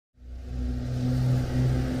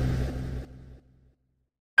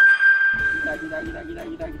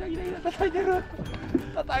叩いてる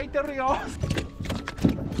叩いてるよ。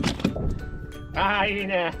ああいい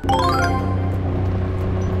ね。お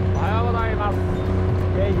はようございます。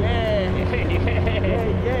イエイイエイイエイイエイイエイ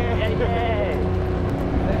イエイイエイ。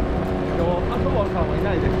今日加藤さんはいな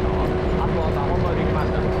いですか？あとはさん本当にできまし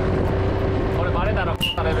た。これバレたら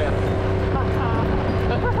されるやつ。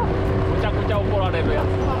むちゃくちゃ怒られるやつ。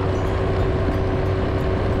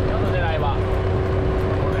今日の狙いは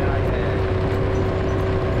お願いね。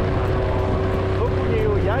特に言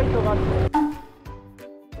う焼いとガツオ。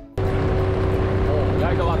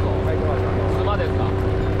焼いたガツオ。スマですか？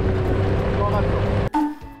スマガツオ。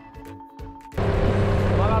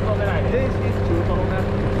スマガツオ狙いで。全身中トロのやつ。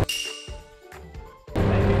全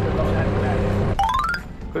身中トロのやつ狙いです。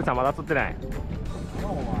クリスさんまだ釣ってない？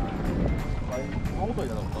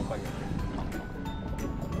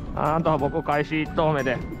あとは僕開始1投目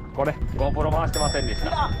でこれ GoPro 回してませんでした。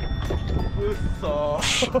うっそ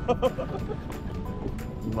ー。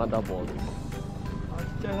今だボール。ちっ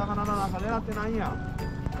ちゃい魚なんか狙ってないんや。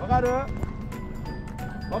わかる？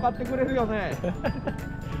分かってくれるよね。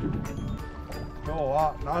今日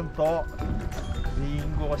はなんとリ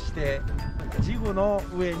ングをしてジグの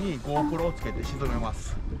上に GoPro をつけて沈めま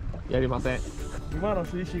す。やりません。今の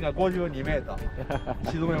水深が52メータ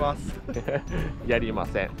ー。沈めます。やりま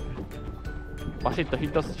せん。バシッとヒ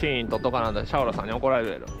ットシーンととかなんでシャオラさんに怒られ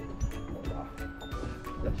るやろ。じゃ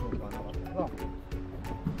あ勝負はなかったな。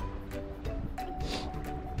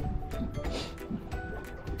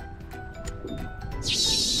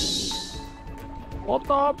おっ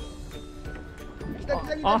と来た来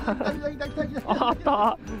た来た来た来た来た来た来た。おっ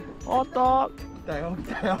とおっと来たよ来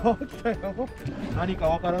たよ来たよ。何か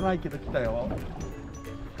わからないけど来たよ。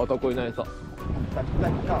お得意なやつ。来た来た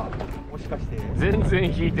来た。もしかして全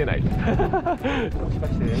然引いてない。もしか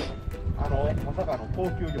してまさかの高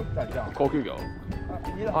級魚来たりだ。高級魚。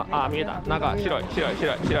あ見えた。なんか白い白い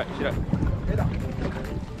白い白い白い。見えた見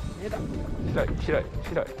えた。白い白い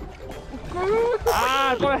白い。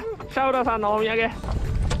ああこれシャウラさんのお土産。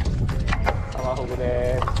タマフグ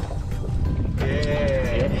です。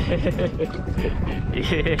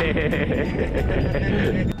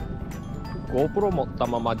GoPro 持った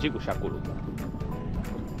ままジグしゃくる。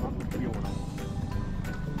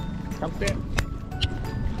100点。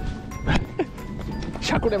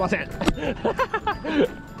しゃくれません。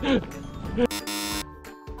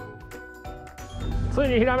つい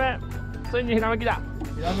にヒラメ。ついにヒラメ来た。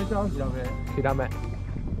ヒラメちゃんヒラメ。ヒラメ。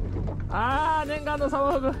ああ念願のサ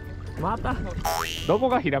マフグ。またどこ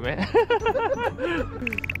がヒラメ。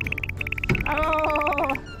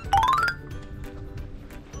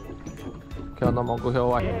今日の目標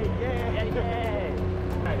は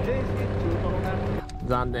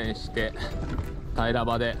残念してタイラ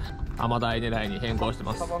バでアマダイ狙いに変更して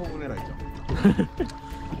ます。サマフグ狙いじゃん。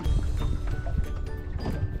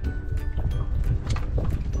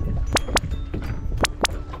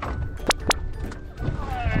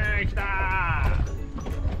来たー。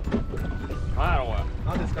何やろこれ。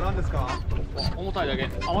何ですか何ですか。重たいだけ。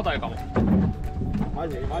重たいかも。マ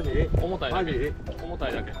ジマジ。重たいだけ。重た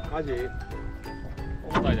いだけ。マジ。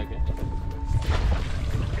重たいだけ。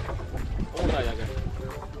重たいだけ。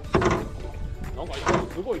なんか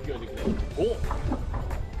すごい勢いできて。お。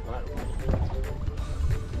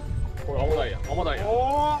これ甘鯛や。甘鯛や。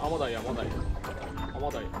甘鯛や。甘鯛や。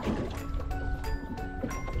甘鯛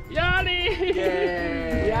や。やり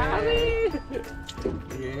ー。やり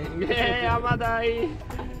ー。甘鯛。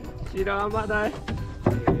白甘鯛。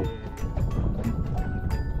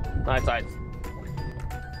ナイスナイス。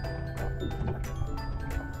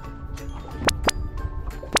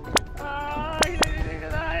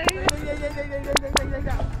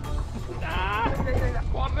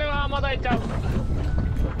これは甘鯛ちゃう。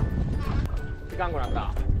いかんくなっ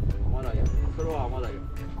た。甘鯛よ。それは甘鯛よ。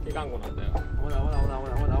いかんくなったよ。甘鯛甘鯛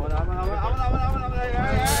甘鯛甘鯛甘鯛甘鯛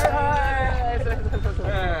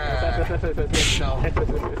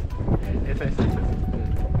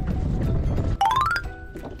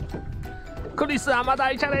クリス甘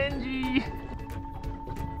鯛チャレンジ。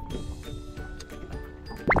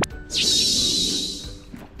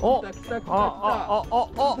お、来た来た来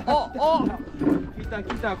た来た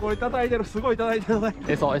来た。これ叩いてる。すごい叩いてる。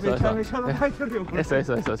めちゃめちゃ叩いてるよ。これ。そう。い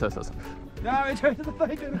やめちゃめちゃ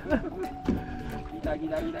叩いてる。来た来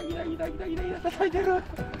た来た来た来た来た来た叩いてる。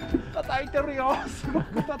叩いてるよ。すごく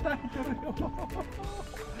叩いてるよ。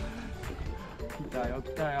来たよ来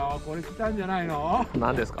たよ。これ来たんじゃないの？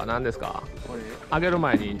何ですか何ですか。これ。あげる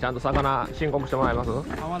前にちゃんと魚申告してもらえます？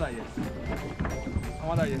甘鯛です。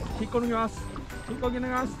甘鯛です。引っこ抜きます。引っこ抜き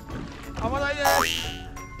ます。甘鯛です。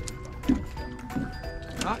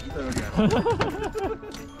あ、いいというわけや。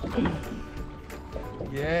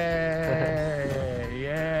イエーイイ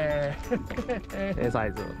エーイ。サ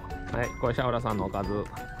イズ。はい、これシャウラさんのおかず。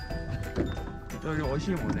非常に美味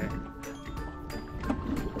しいもんね。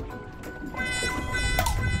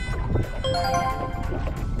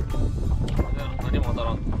何も当た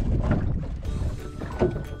らん。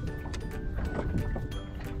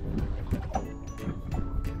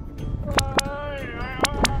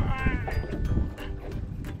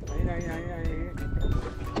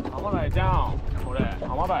甘鯛じゃん。これ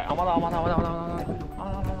甘鯛。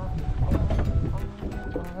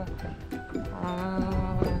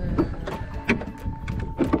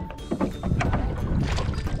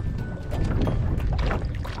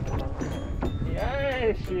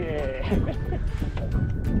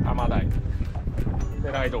甘鯛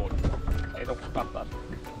狙い通り江戸かかった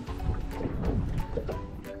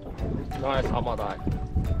ナイス甘鯛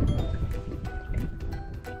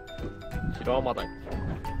白甘鯛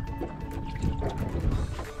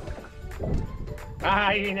あ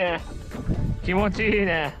あいいね気持ちいい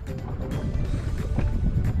ね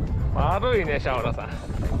悪いねシャオラさん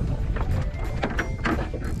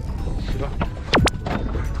白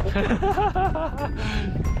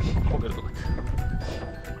こけるとか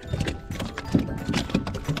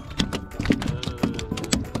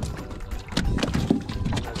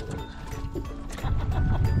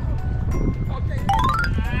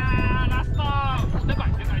ラストでか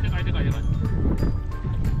いでかい遠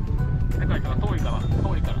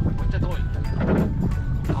いからめっちゃ遠い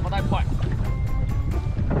甘鯛っぽい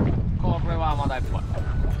これは甘鯛っぽい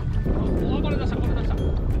これ出した見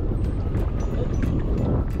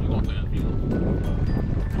事や見事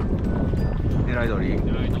狙い通り。